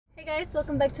Guys,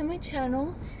 welcome back to my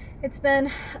channel. It's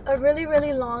been a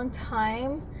really long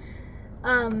time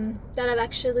that I've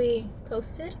actually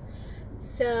posted,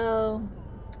 so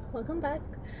welcome back.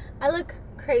 I look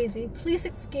crazy, please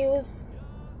excuse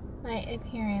my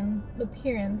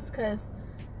appearance because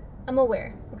I'm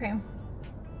aware, okay,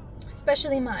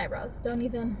 especially my eyebrows. I'm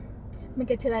gonna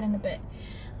get to that in a bit,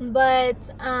 but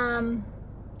I'm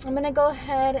gonna go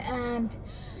ahead and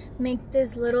make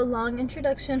this little long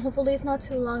introduction. Hopefully it's not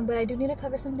too long, but I do need to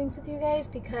cover some things with you guys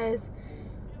because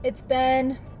it's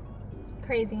been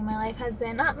crazy. My life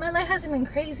hasn't been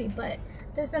crazy, but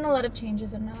there's been a lot of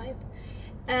changes in my life,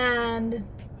 and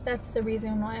that's the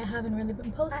reason why I haven't really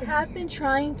been posting. I have been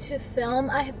trying to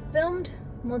film. I have filmed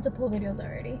multiple videos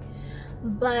already,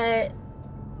 but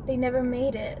they never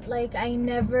made it. Like I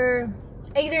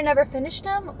either never finished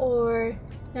them or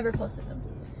never posted them.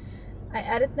 I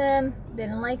edited them,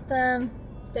 didn't like them,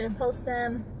 didn't post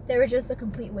them. They were just a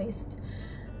complete waste.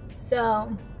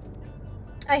 So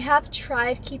I have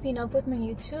tried keeping up with my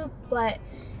YouTube, but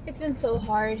it's been so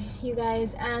hard, you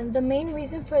guys. And the main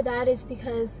reason for that is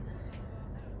because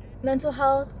mental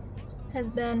health has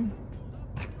been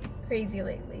crazy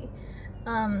lately.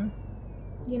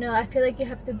 You know, I feel like you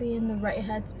have to be in the right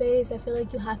headspace. I feel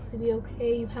like you have to be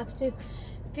okay. You have to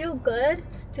feel good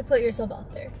to put yourself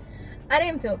out there. I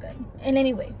didn't feel good in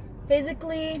any way,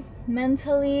 physically,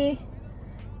 mentally,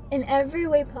 in every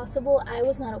way possible. I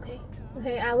was not okay.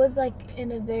 Okay, I was like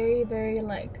in a very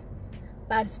like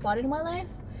bad spot in my life.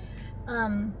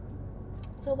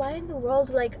 So why in the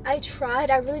world, like I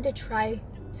really did try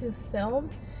to film,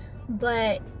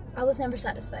 but I was never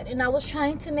satisfied, and I was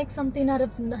trying to make something out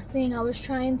of nothing. I was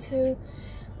trying to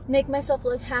make myself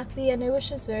look happy, and it was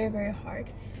just very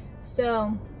hard.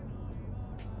 So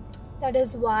that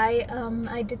is why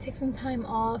I did take some time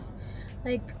off.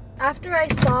 Like after I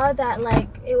saw that like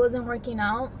it wasn't working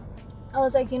out, I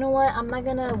was like, you know what, I'm not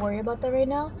gonna worry about that right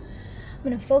now. I'm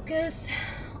gonna focus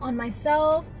on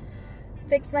myself,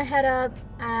 fix my head up,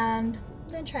 and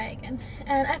then try again.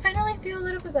 And I finally feel a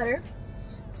little bit better.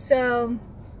 So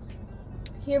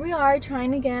here we are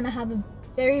trying again. I have a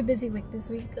very busy week this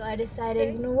week, so I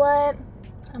decided, you know what,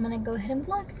 I'm gonna go ahead and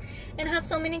vlog and have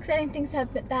so many exciting things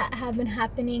that have been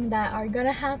happening, that are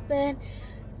gonna happen.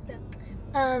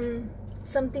 So,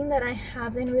 something that I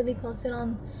haven't really posted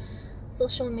on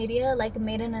social media, like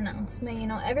made an announcement. You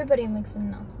know, everybody makes an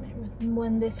announcement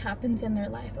when this happens in their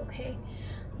life, okay?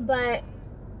 But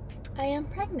I am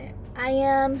pregnant.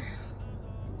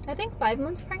 I think 5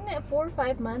 months pregnant, 4 or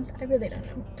 5 months. I really don't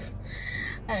know.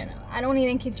 I don't know. I don't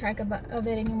even keep track of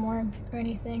it anymore or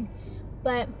anything.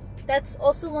 But that's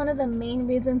also one of the main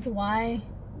reasons why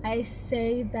I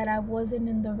say that I wasn't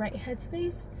in the right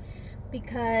headspace,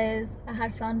 because I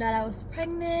had found out I was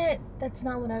pregnant. That's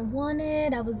not what I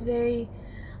wanted. I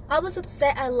was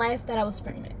upset at life that I was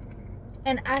pregnant.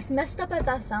 And as messed up as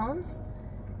that sounds,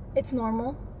 it's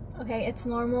normal. Okay, it's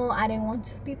normal. I didn't want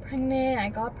to be pregnant. I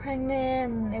got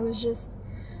pregnant, and it was just,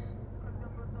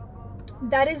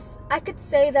 I could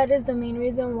say that is the main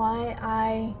reason why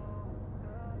I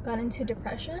got into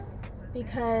depression,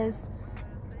 because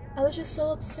I was just so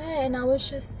upset, and I was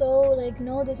just so like,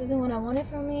 no, this isn't what I wanted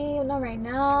for me, not right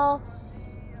now,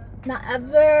 not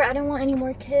ever. I didn't want any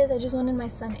more kids. I just wanted my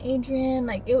son Adrian.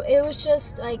 Like it was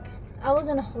just like I was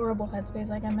in a horrible headspace,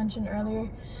 like I mentioned earlier.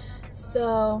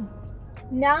 So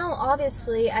now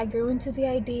obviously I grew into the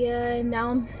idea, and now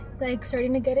I'm like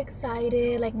starting to get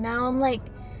excited. Like now I'm like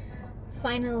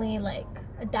finally like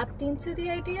adapting to the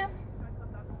idea.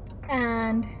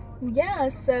 And yeah,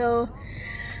 so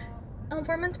I'm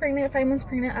 4 months pregnant, 5 months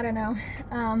pregnant, I don't know.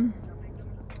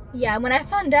 Yeah, when I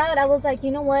found out, I was like,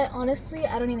 you know what, honestly,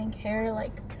 I don't even care.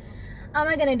 Like, I'm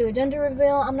not gonna do a gender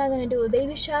reveal, I'm not gonna do a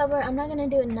baby shower, I'm not gonna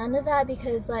do none of that,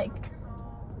 because like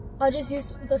I'll just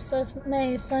use the stuff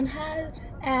my son had,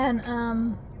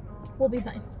 and we'll be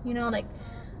fine, you know. Like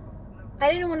I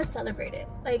didn't want to celebrate it.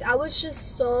 Like I was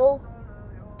just so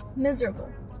miserable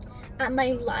at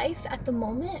my life at the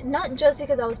moment, not just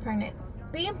because I was pregnant.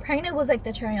 Being pregnant was like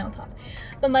the cherry on top,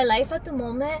 but my life at the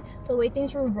moment, the way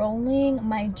things were rolling,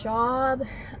 my job,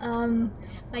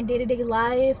 my day-to-day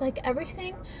life, like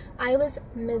everything, I was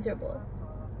miserable,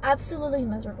 absolutely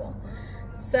miserable.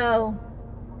 So,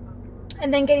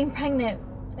 and then getting pregnant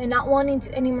and not wanting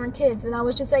any more kids, and I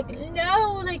was just like,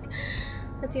 no, like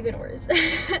that's even worse.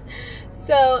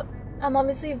 So I'm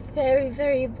obviously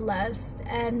very blessed,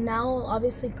 and now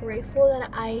obviously grateful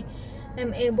that I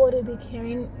am able to be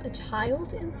carrying a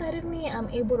child inside of me. I'm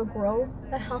able to grow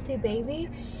a healthy baby.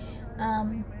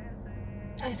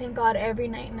 I thank God every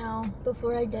night now.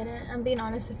 Before I didn't. I'm being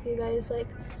honest with you guys, like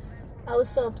I was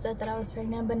so upset that I was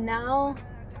pregnant, but now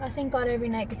I thank God every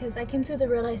night, because I came to the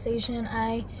realization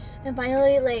I am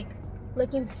finally like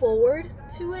looking forward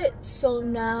to it. So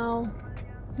now,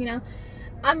 you know,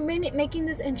 I'm really making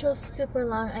this intro super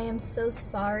long. I am so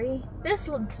sorry. This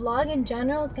vlog in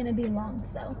general is gonna be long,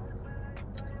 so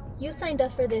you signed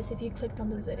up for this if you clicked on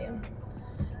this video.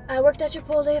 I worked at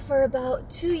Chipotle for about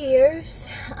 2 years.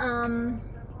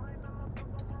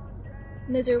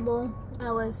 Miserable.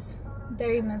 I was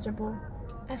very miserable.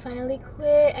 I finally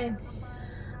quit, and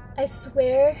I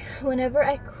swear whenever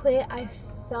I quit, I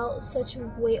felt such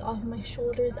weight off my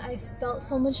shoulders. I felt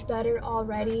so much better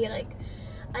already. Like,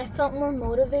 I felt more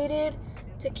motivated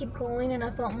to keep going, and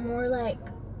I felt more like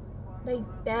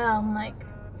damn, like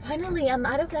finally I'm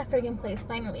out of that friggin' place.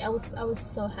 Finally, I was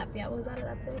so happy I was out of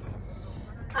that place.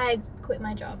 I quit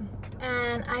my job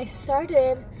and I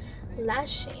started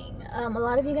lashing. A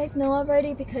lot of you guys know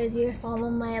already because you guys follow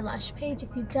my lash page.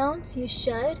 If you don't, you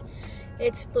should.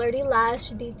 It's Flirty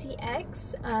Lash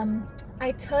DTX.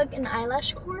 I took an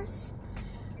eyelash course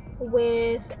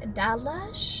with Dad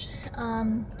Lash.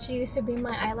 She used to be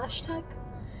my eyelash tech,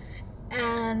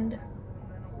 and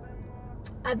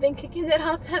I've been kicking it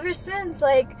off ever since.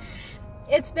 Like,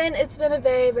 it's been a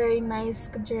very, very nice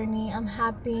journey. I'm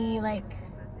happy. Like,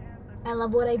 I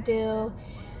love what I do,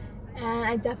 and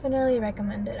I definitely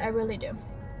recommend it. I really do.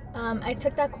 I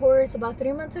took that course about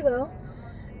 3 months ago.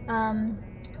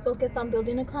 Focused on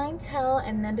building a clientele,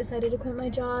 and then decided to quit my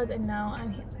job, and now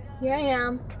here I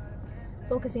am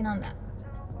focusing on that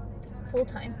full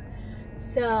time.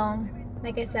 So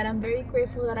like I said, I'm very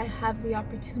grateful that I have the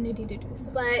opportunity to do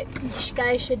so. But you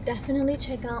guys should definitely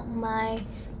check out my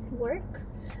work.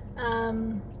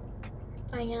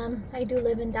 I do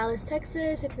live in Dallas,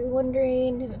 Texas. If you're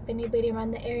wondering, if anybody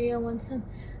around the area wants some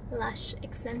lash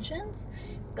extensions,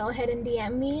 go ahead and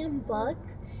DM me and book.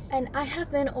 And I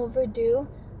have been overdue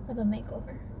of a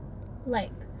makeover,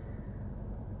 like,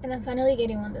 and I'm finally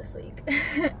getting one this week.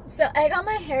 So I got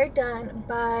my hair done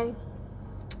by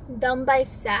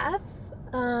Saf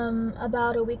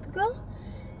about a week ago.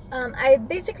 I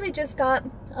basically just got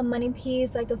a money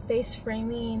piece, like a face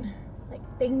framing like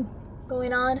thing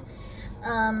going on,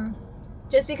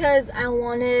 just because I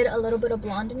wanted a little bit of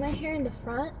blonde in my hair in the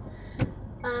front.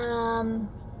 I'm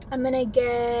gonna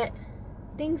get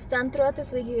things done throughout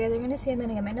this week. You guys are gonna see I'm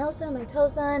gonna get my nails done, my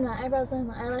toes done, my eyebrows done,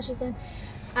 my eyelashes done,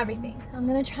 everything. I'm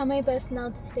gonna try my best now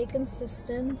to stay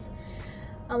consistent.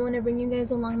 I want to bring you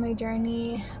guys along my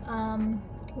journey. I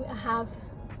have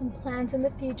some plans in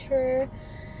the future.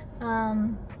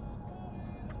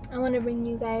 I want to bring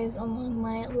you guys along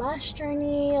my lash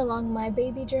journey, along my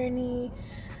baby journey,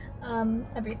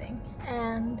 everything.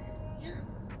 And yeah,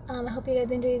 I hope you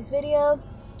guys enjoy this video.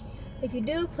 If you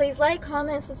do, please like,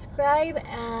 comment, subscribe,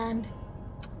 and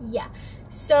yeah.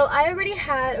 So I already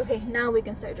had, okay, now we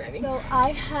can start driving. So I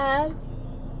had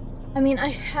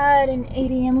an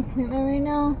 8 AM appointment right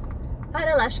now. I had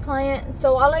a lash client,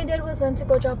 so all I did was went to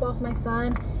go drop off my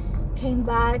son, came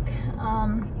back,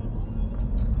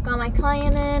 got my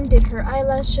client in, did her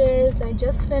eyelashes. I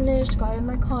just finished, got in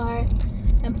my car,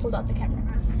 and pulled out the camera.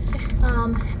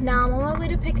 Now I'm on my way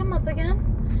to pick him up again,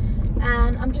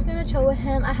 and I'm just gonna chill with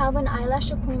him. I have an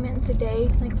eyelash appointment today,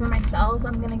 like for myself.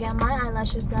 I'm gonna get my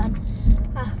eyelashes done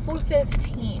at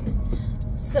 4:15.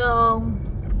 So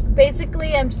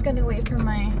basically I'm just gonna wait for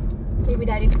my baby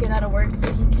daddy to get out of work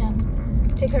so he can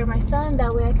take care of my son.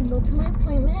 That way I can go to my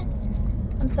appointment.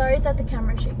 I'm sorry that the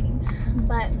camera's shaking,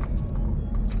 but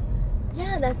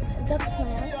yeah, that's the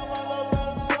plan.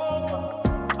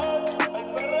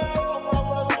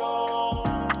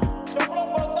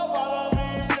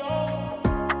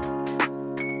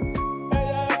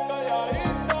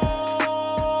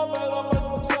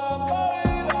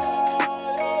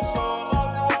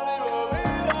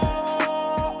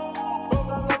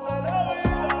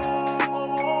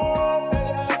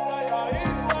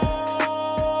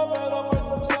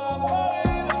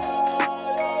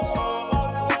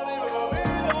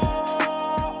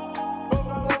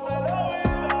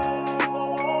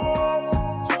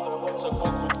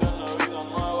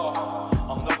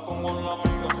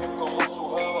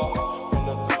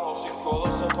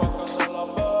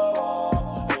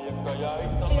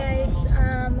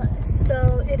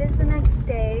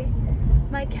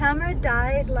 My camera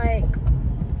died like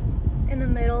in the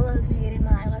middle of me getting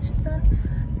my eyelashes done,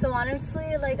 so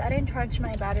honestly, like, I didn't charge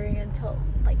my battery until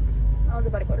like I was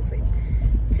about to go to sleep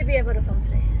to be able to film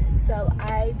today. So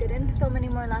I didn't film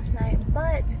anymore last night,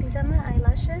 but these are my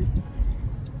eyelashes.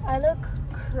 I look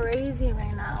crazy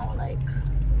right now. Like,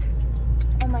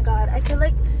 oh my god, I feel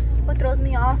like what throws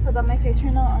me off about my face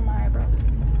right now are my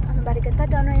eyebrows. I'm about to get that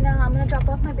done right now. I'm gonna drop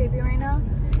off my baby right now,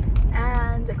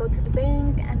 and go to the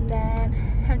bank and then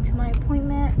head to my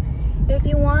appointment. If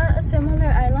you want a similar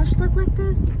eyelash look like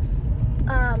this,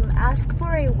 ask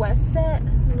for a West set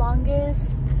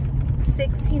longest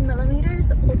 16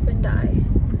 millimeters open dye.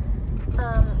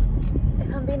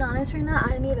 If I'm being honest right now,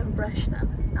 I didn't even brush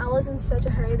them. I was in such a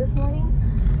hurry this morning,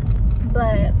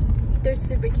 but they're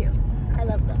super cute. I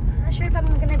love them. I'm not sure if I'm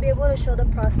gonna be able to show the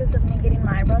process of me getting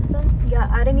my eyebrows done. Yeah,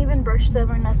 I didn't even brush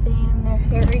them or nothing. They're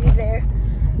hairy, they're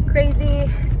crazy,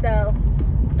 so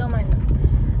don't mind them.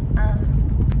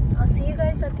 I'll see you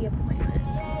guys at the appointment.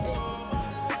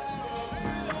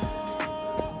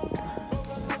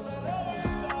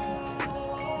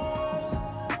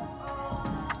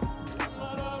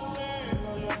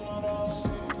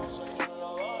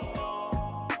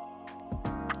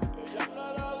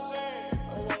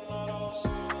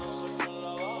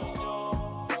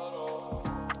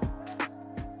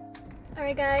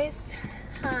 Alright guys,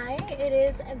 hi, it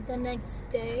is the next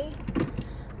day.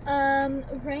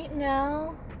 Right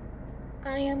now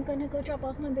I am gonna go drop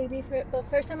off my baby but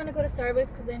first I'm gonna go to Starbucks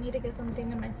because I need to get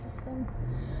something in my system.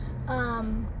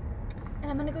 And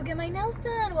I'm gonna go get my nails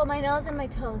done. Well, my nails and my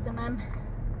toes, and I'm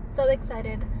so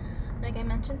excited. Like I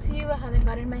mentioned to you, I haven't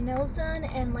gotten my nails done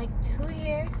in like 2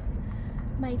 years.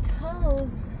 My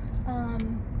toes,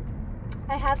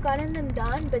 I have gotten them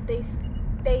done, but they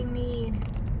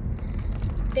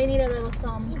need a little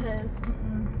some because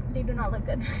they do not look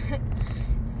good.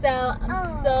 So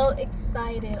I'm so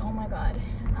excited. Oh my god.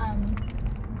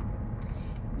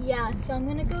 Yeah, so I'm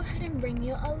gonna go ahead and bring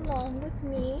you along with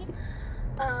me.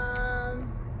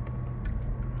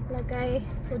 Like I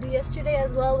told you yesterday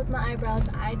as well with my eyebrows,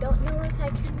 I don't know if I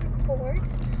can record.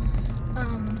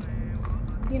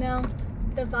 You know,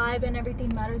 the vibe and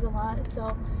everything matters a lot.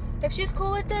 So if she's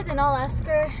cool with it, then I'll ask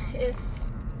her.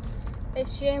 If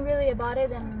she ain't really about it,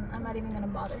 then I'm not even gonna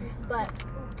bother. But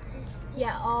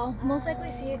yeah, I'll most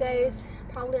likely see you guys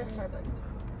probably at Starbucks.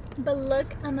 But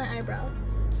look at my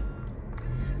eyebrows.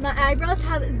 My eyebrows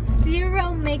have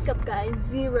zero makeup, guys.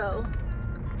 Zero.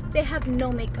 They have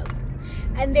no makeup.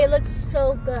 And they look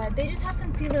so good. They just have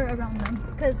concealer around them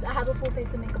because I have a full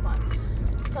face of makeup on.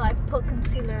 So I put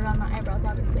concealer around my eyebrows,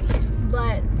 obviously.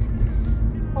 But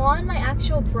on my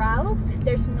actual brows,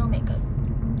 there's no makeup.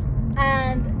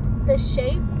 And the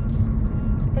shape,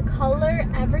 the color,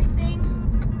 everything,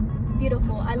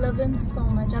 beautiful. I love them so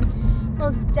much. I'm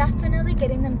most definitely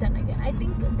getting them done again. I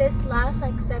think this lasts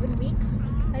like 7 weeks,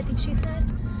 I think she said.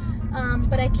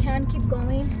 But I can keep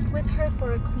going with her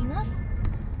for a cleanup,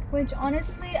 which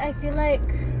honestly I feel like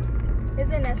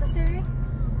isn't necessary.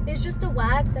 It's just a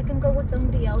wax. I can go with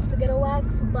somebody else to get a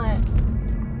wax, but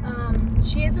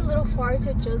she is a little far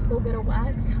to just go get a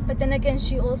wax. But then again,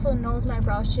 she also knows my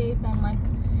brow shape and like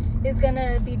is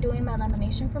gonna be doing my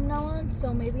lamination from now on,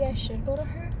 so maybe I should go to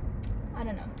her. I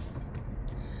don't know.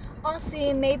 I'll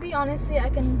see. Maybe honestly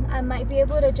I might be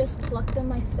able to just pluck them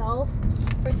myself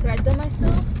or thread them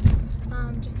myself,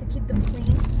 just to keep them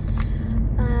clean.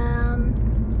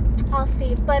 I'll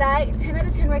see. But I 10 out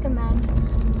of 10 recommend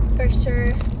for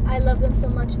sure. I love them so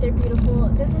much. They're beautiful.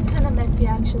 This one's kind of messy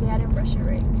actually. I didn't brush it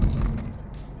right.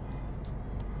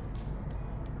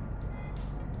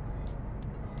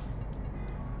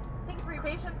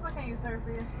 What can you serve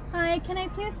for you? Hi, can I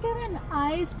please get an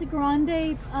iced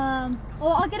grande?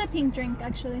 I'll get a pink drink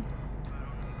actually.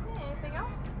 Okay, anything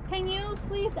else? Can you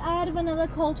please add vanilla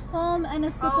cold foam and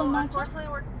a scoop of matcha? Unfortunately,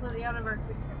 we're completely out of our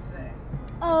quick tips today.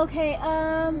 Oh, okay.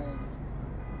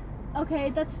 Okay,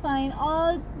 that's fine.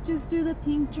 I'll just do the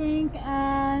pink drink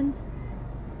and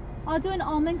I'll do an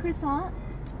almond croissant.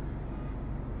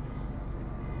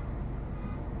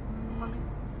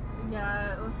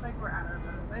 Yeah, it looks like we're out of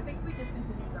those. I think we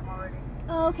discontinued them already.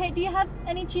 Oh, okay. Do you have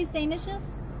any cheese danishes?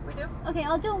 We do. Okay,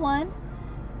 I'll do one.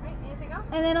 Right, anything else?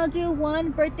 And then I'll do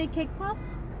one birthday cake pop.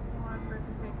 One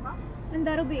birthday cake pop. And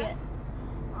that'll be it.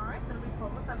 Alright, that'll be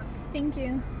 12:07. Thank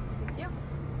you. Thank you.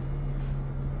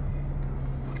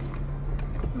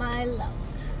 My love.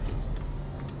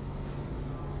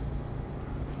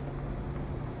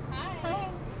 Hi. Hi.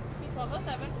 Be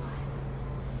 12:07.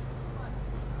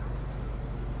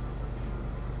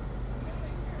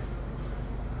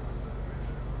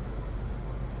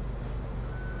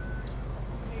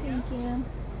 Thank you.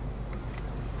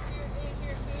 Here is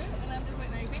your food, and I'm just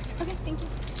waiting on your picture. Okay, thank you.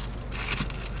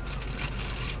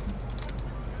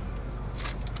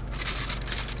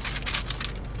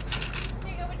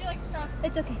 Here you go. Would you like to try?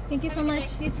 It's okay. Thank you so Have a good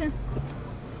much. day. You too.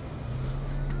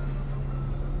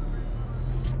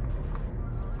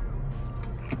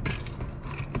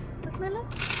 Look, my love.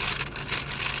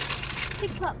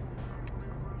 Cake pop.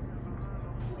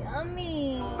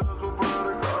 Yummy.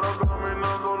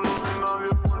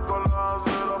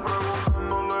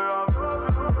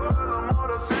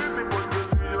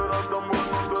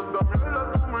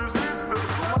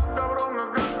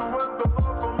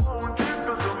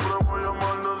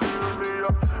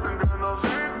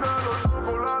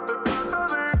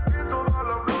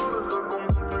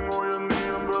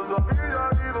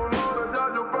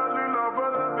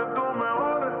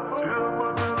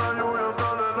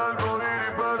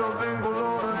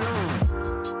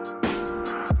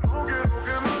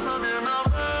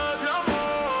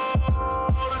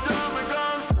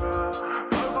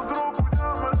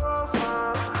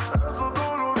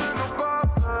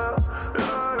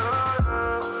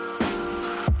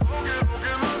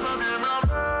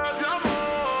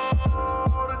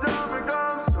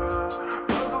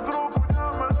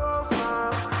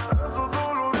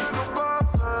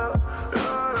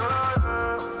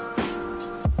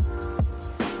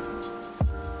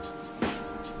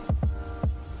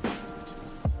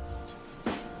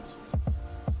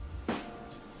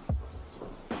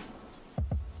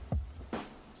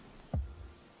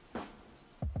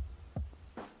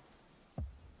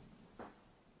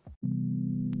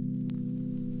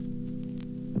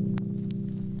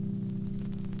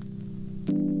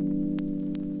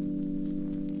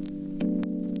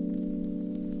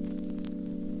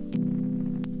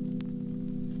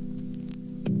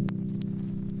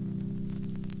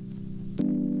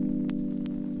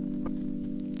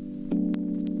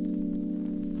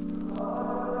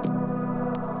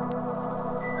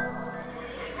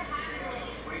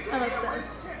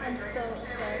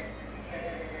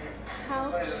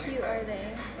 are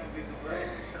they?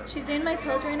 She's doing my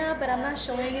toes right now, but I'm not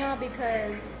showing y'all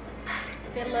because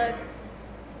they look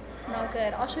not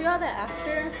good. I'll show y'all the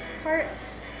after part,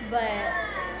 but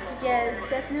yes,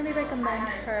 definitely recommend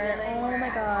her. Oh my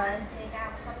god.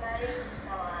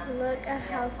 Look at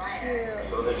how cute.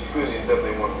 So the jacuzzi is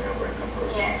definitely one we're gonna break up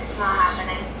first. Yeah, it's not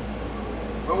happening.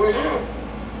 But where's you?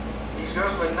 These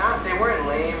girls were not, they weren't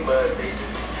lame, but they just...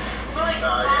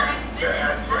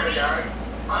 Yeah. Swear to God.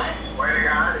 What? Swear to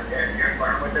God, if you're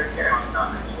fine with this, get on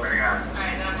stuff. Swear to God.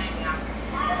 Alright, then I'm hanging up.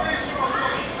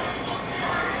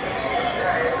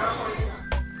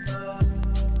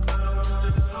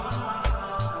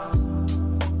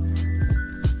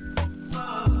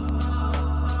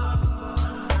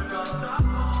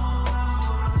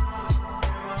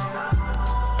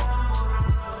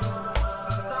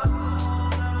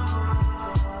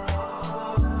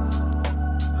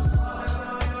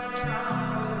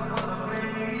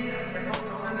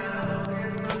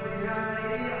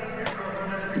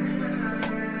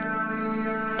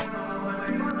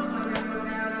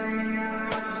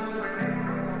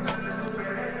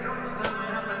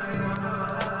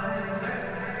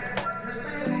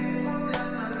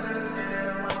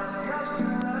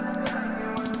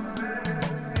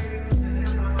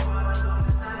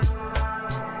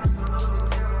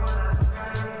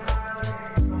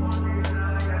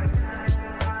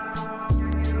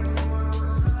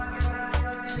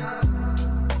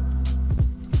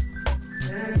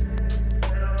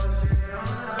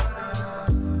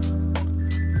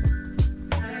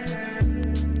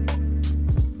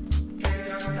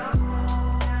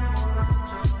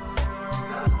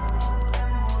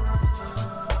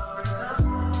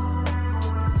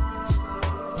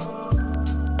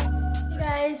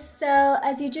 So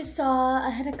as you just saw,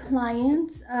 I had a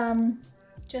client,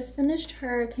 just finished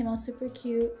her, came out super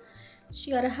cute. She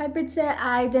got a hybrid set.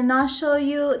 I did not show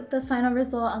you the final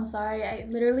result, I'm sorry, I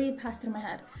literally passed through my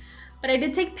head. But I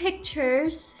did take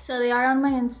pictures, so they are on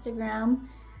my Instagram.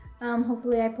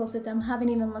 Hopefully I posted them, haven't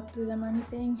even looked through them or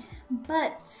anything.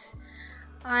 But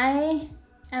I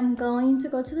am going to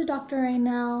go to the doctor right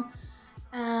now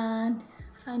and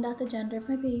find out the gender of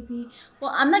my baby.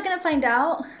 Well, I'm not gonna find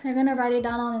out. They're gonna write it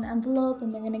down on an envelope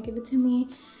and they're gonna give it to me.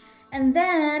 And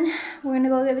then we're gonna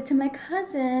go give it to my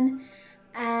cousin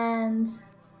and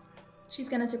she's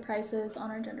gonna surprise us on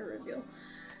our gender reveal.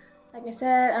 Like I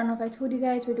said, I don't know if I told you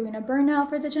guys, we're doing a burnout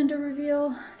for the gender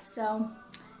reveal. So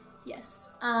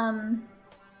yes, I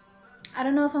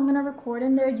don't know if I'm gonna record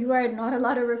in there. You are not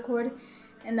allowed to record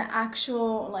in the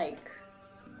actual like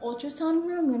ultrasound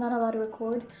room. You're not allowed to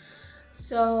record.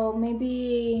 So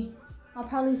maybe I'll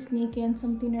probably sneak in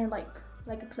something or like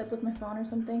a clip with my phone or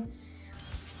something.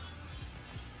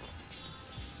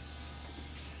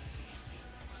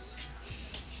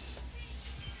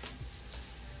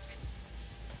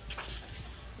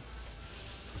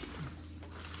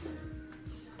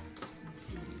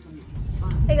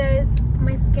 Hey guys,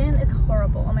 my skin is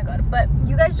horrible, oh my god. But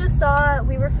you guys just saw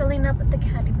we were filling up the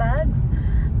candy bags.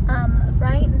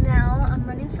 Right now I'm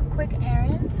running some quick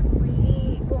errands.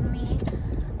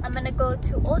 I'm gonna go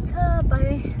to Ulta,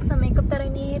 buy some makeup that I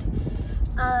need,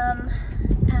 and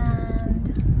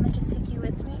I'm gonna just take you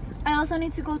with me. I also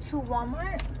need to go to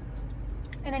Walmart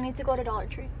and I need to go to Dollar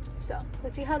Tree, so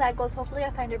let's see how that goes. Hopefully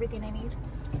I find everything I need.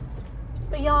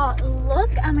 But y'all,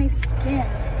 look at my skin.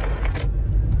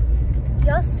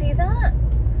 Y'all see that?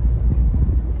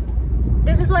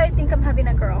 This is why I think I'm having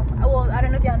a girl. Well, I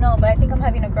don't know if y'all know, but I think I'm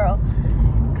having a girl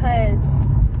because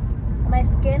my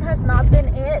skin has not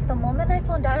been it. The moment I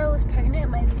found out I was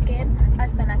pregnant, my skin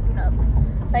has been acting up.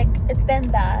 Like, it's been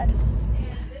bad.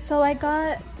 So I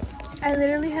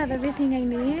literally have everything I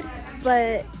need,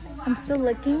 but I'm still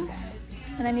looking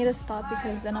and I need to stop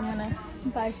because then I'm gonna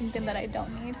buy something that I don't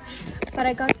need. But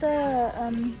I got the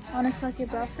Anastasia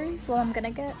brow freeze, well, I'm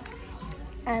gonna get,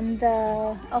 and the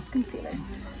e.l.f. concealer.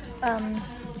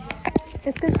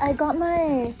 It's because I got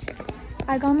my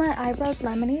eyebrows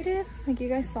laminated, like you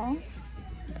guys saw,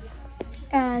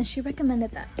 and she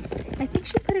recommended that. I think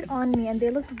she put it on me and they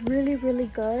looked really, really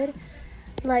good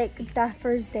like that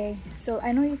first day. So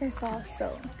I know you guys saw,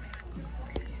 so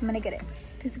I'm gonna get it.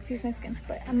 Please excuse my skin,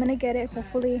 but I'm gonna get it.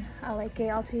 Hopefully I like it.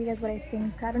 I'll tell you guys what I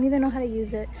think. I don't even know how to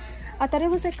use it. I thought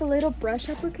it was like a little brush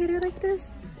applicator like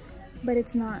this, but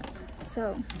it's not,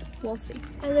 so we'll see.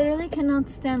 I literally cannot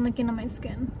stand looking at my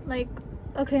skin. Like,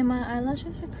 okay, my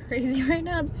eyelashes are crazy right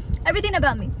now, everything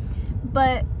about me,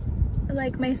 but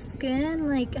like my skin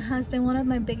like has been one of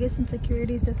my biggest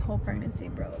insecurities this whole pregnancy,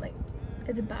 bro. Like,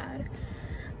 it's bad.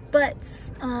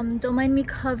 But don't mind me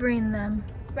covering them.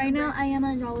 Right now I am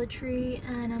at Dollar Tree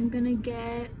and I'm gonna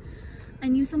get I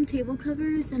need some table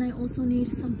covers and I also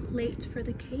need some plates for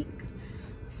the cake.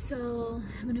 So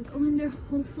I'm gonna go in there.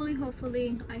 Hopefully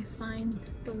I find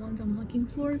the ones I'm looking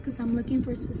for, because I'm looking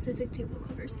for specific table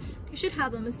covers. They should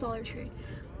have them. It's Dollar Tree,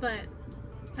 but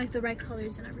like the right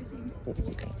colors and everything. We'll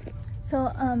see.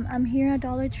 So I'm here at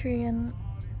Dollar Tree, and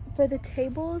for the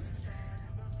tables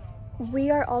we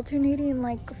are alternating,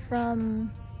 like,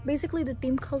 from basically the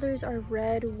theme colors are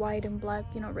red, white, and black,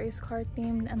 you know, race car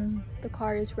themed, and the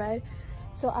car is red.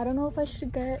 So I don't know if I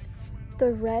should get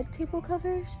the red table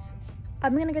covers.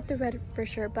 I'm gonna get the red for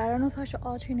sure, but I don't know if I should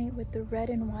alternate with the red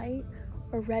and white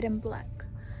or red and black.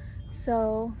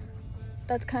 So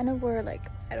that's kind of where, like,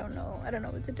 I don't know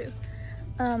what to do.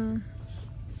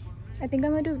 I think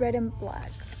I'm gonna do red and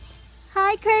black.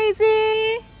 Hi,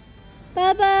 Crazy!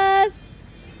 Bubba's!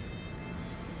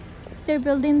 They're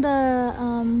building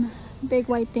the big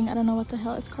white thing. I don't know what the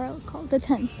hell it's called. The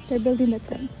tent. They're building the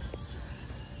tent.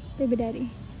 Baby daddy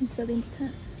is building the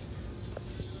tent.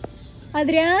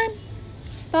 Adrian!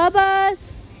 Bubba's!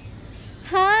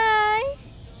 Hi!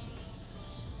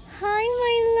 Hi,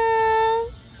 my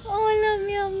love! Hola,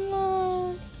 mi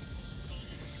amor!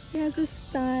 He has a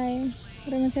sty. I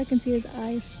don't know if I can see his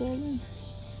eyes swollen.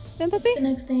 Ven, papi? It's the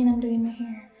next day and I'm doing my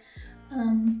hair.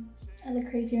 I look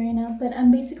crazy right now, but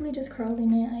I'm basically just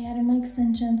curling it. I added my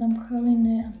extensions, I'm curling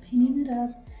it, I'm pinning it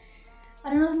up. I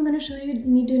don't know if I'm gonna show you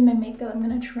me doing my makeup. I'm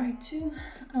gonna try to.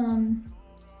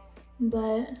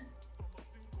 But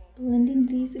blending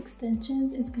these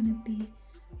extensions is gonna be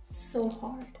so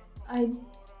hard.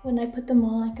 When I put them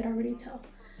on, I could already tell.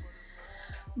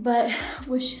 But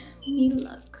wish me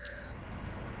luck.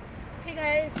 Hey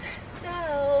guys,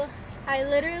 so I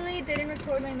literally didn't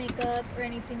record my makeup or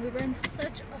anything. We were in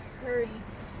such a hurry.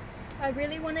 I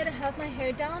really wanted to have my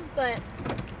hair down, but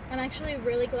I'm actually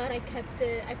really glad I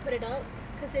put it up,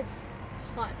 because it's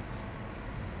hot.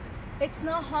 It's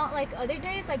not hot like other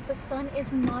days, like the sun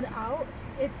is not out.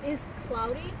 It is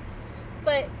cloudy,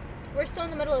 but we're still in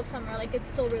the middle of summer, like it's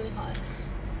still really hot.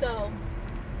 So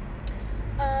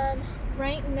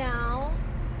right now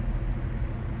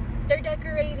they're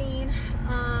decorating.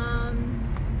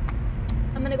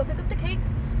 I'm gonna go pick up the cake.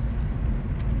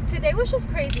 Today was just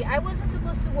crazy. I wasn't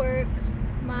supposed to work,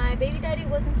 my baby daddy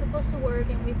wasn't supposed to work,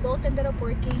 and we both ended up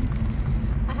working.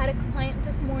 I had a client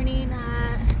this morning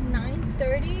at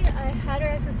 9:30. I had her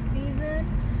as a squeeze-in.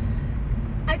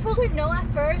 I told her no at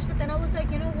first, but then I was like,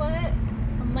 you know what, I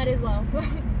might as well.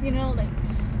 You know, like,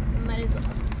 might as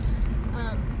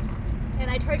well. And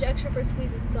I charge extra for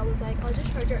squeeze-in, so I was like, I'll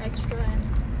just charge her extra,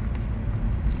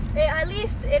 and at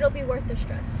least it'll be worth the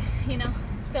stress, you know.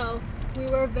 So we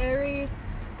were very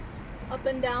up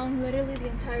and down literally the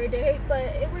entire day, but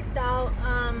it worked out.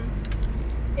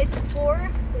 It's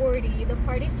 4:40. The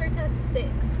party starts at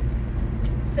 6,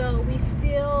 so we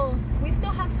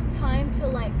still have some time to,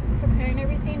 like, preparing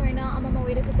everything. Right now I'm on my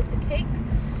way to pick up the cake,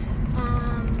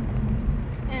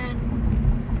 and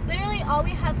literally all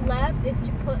we have left is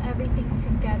to put everything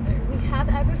together. We have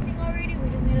everything already, we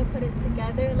just need to put it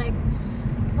together, like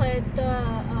put the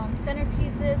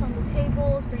centerpieces on the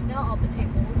tables, bring down all the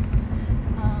tables,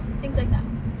 things like that.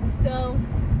 So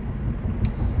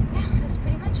yeah, that's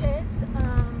pretty much it.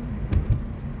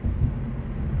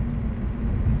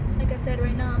 Like I said,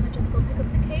 right now I'm gonna just go pick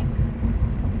up the cake,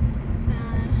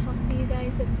 and I'll see you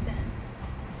guys then.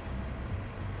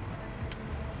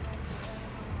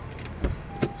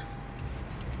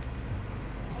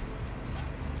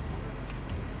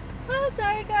 Oh,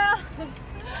 sorry, girl.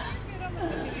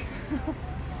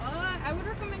 I would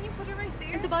recommend you put it right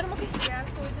there. At the bottom, okay? Yeah,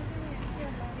 so it doesn't.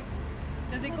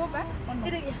 Does it go back or no?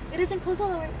 It isn't close all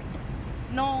the way.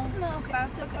 No. No, okay.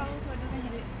 That's It's okay. so it doesn't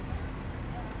hit it.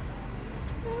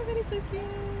 Oh my god, it's so cute.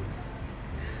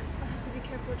 I have to be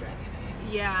careful driving.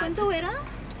 Yeah. ¿Cuánto era?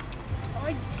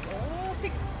 Oh,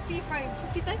 65.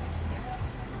 55?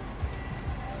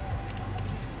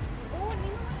 Oh,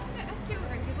 Nina, I wanted to ask you,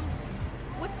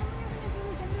 what time are you going to do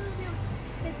the gender reveal?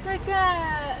 It's like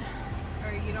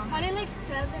Or you don't probably like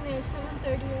 7-ish,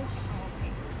 7:30-ish.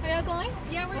 Are y'all going?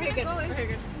 Yeah, we're Okay, going to go. good. Okay,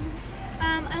 good. I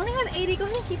only have 80. Go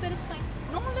ahead and keep it. It's fine.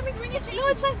 No, let me bring you change. No,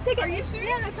 it's fine. Take it. Are you sure?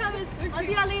 Yeah, I promise. Okay. I'll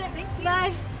see y'all later. Thank you.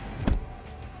 Bye.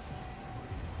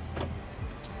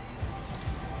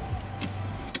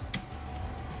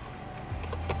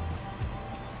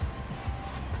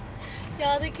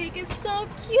 Y'all, the cake is so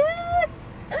cute.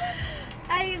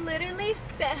 I literally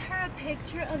sent her a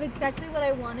picture of exactly what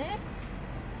I wanted,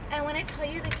 and when I tell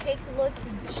you the cake looks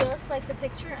just like the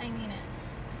picture, I mean it.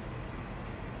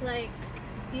 Like,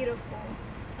 beautiful.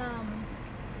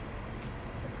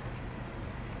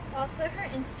 I'll put her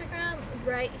Instagram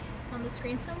right on the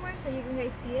screen somewhere so you can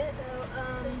guys see it. So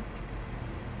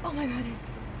Oh my god,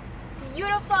 it's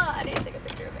beautiful. I need to take a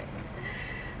picture of it.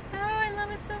 Oh, I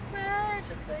love it so much.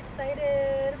 I'm so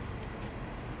excited.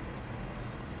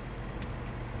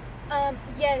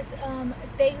 Yes,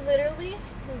 they literally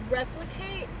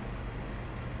replicate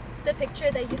the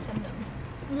picture that you send them.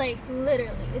 Like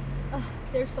literally, it's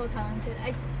they're so talented.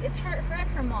 It's her and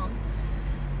her mom.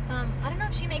 I don't know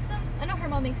if she makes them. I know her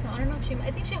mom makes them. I don't know if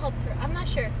I think she helps her. I'm not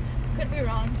sure. Could be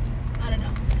wrong. I don't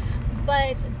know.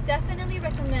 But definitely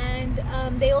recommend.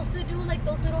 They also do like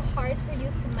those little hearts where you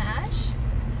smash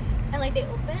and like they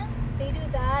open. They do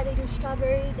that. They do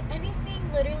strawberries. Anything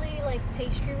literally like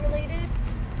pastry related,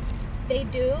 they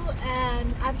do.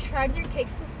 And I've tried their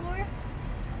cakes before.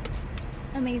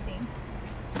 Amazing.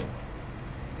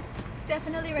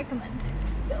 Definitely recommend it.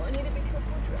 So I need to be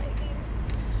careful driving.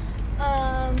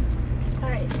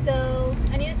 Alright, so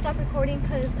I need to stop recording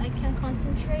because I can't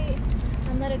concentrate.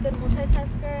 I'm not a good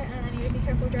multitasker, and I need to be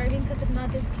careful driving because if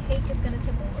not, this cake is gonna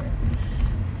tip over.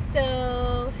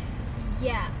 So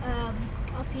yeah,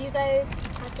 I'll see you guys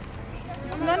at the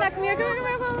party. Nana, come here, come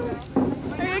here, come here.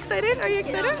 Are you excited? Are you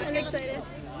excited? Yeah, I'm excited.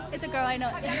 It's a girl, I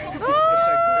know.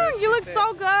 Oh, you look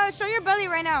so good. Show your belly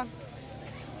right now.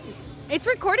 It's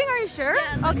recording, are you sure?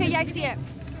 Yeah, okay, yeah, I see it.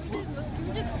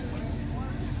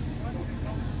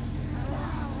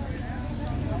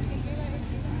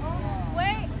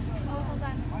 Wait. Oh, hold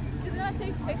on. She's gonna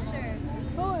take pictures.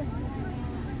 Oh.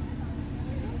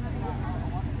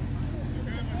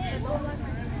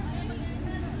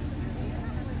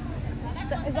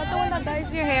 Is that the one that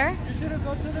dyes your hair? 3, 2,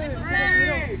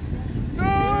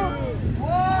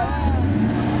 1.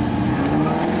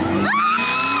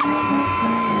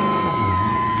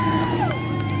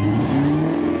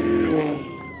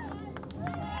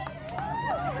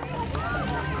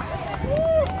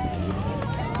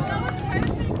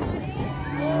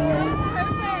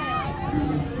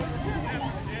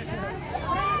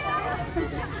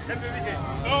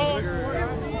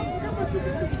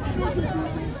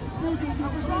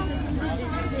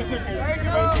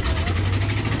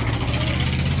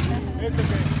 It's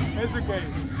okay. It's okay.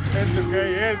 It's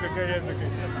okay. It's okay.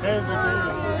 It's okay.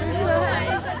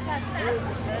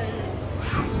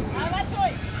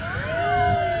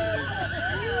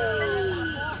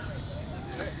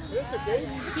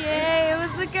 Yay, it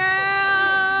was a girl.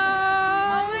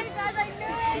 Oh my god, I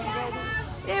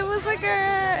knew it. It was a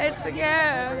girl. It's a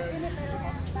girl.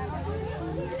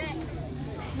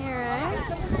 Here, right?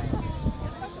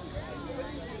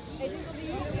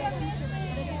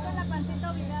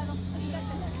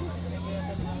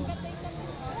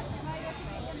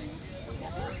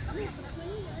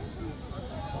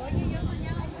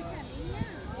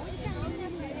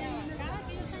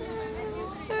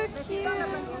 So cute.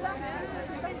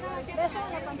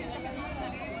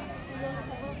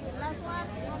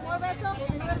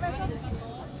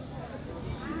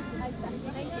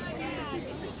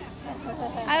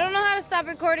 I don't know how to stop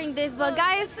recording this, but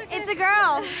guys, it's a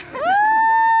girl. Woo!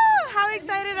 How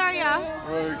excited are ya?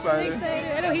 Really excited.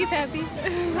 I know he's happy.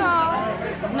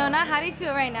 Oh. No, not how do you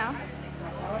feel right now?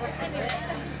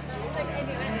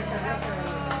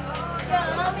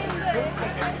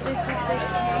 This is the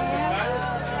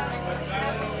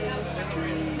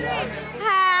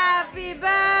Happy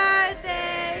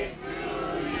birthday to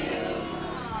you.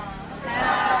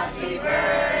 Happy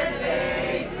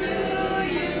birthday to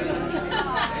you.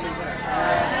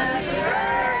 Happy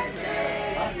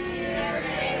birthday, dear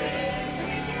baby.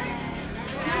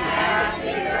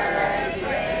 Happy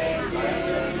birthday to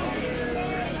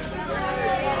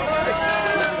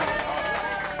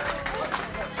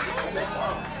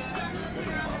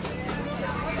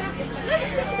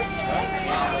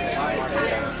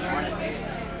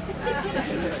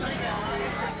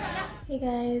Hey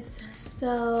guys,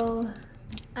 so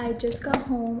I just got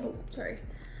home. Oh, sorry.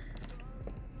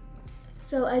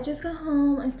 So I just got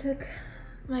home. I took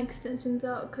my extensions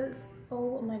out because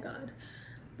oh my god.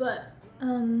 But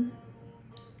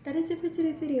that is it for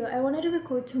today's video. I wanted to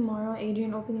record tomorrow,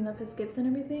 Adrian opening up his gifts and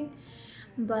everything,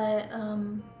 but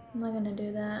I'm not gonna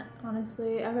do that.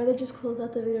 Honestly, I'd rather just close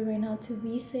out the video right now to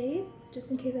be safe, just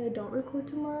in case I don't record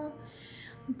tomorrow.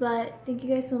 But thank you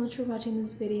guys so much for watching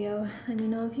this video. Let me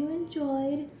know if you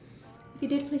enjoyed. If you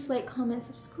did, please like, comment,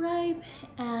 subscribe,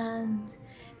 and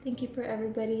thank you for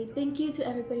everybody. Thank you to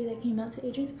everybody that came out to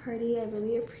Adrian's party. I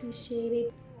really appreciate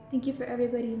it. Thank you for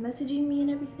everybody messaging me and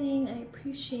everything. I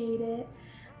appreciate it.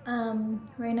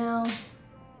 Right now,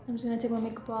 I'm just gonna take my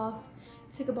makeup off,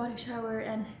 take a body shower,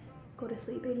 and go to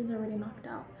sleep. Adrian's already knocked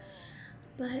out.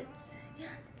 But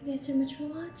yeah, thank you guys so much for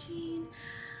watching.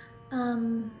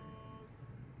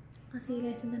 I'll see you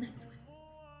guys in the next one.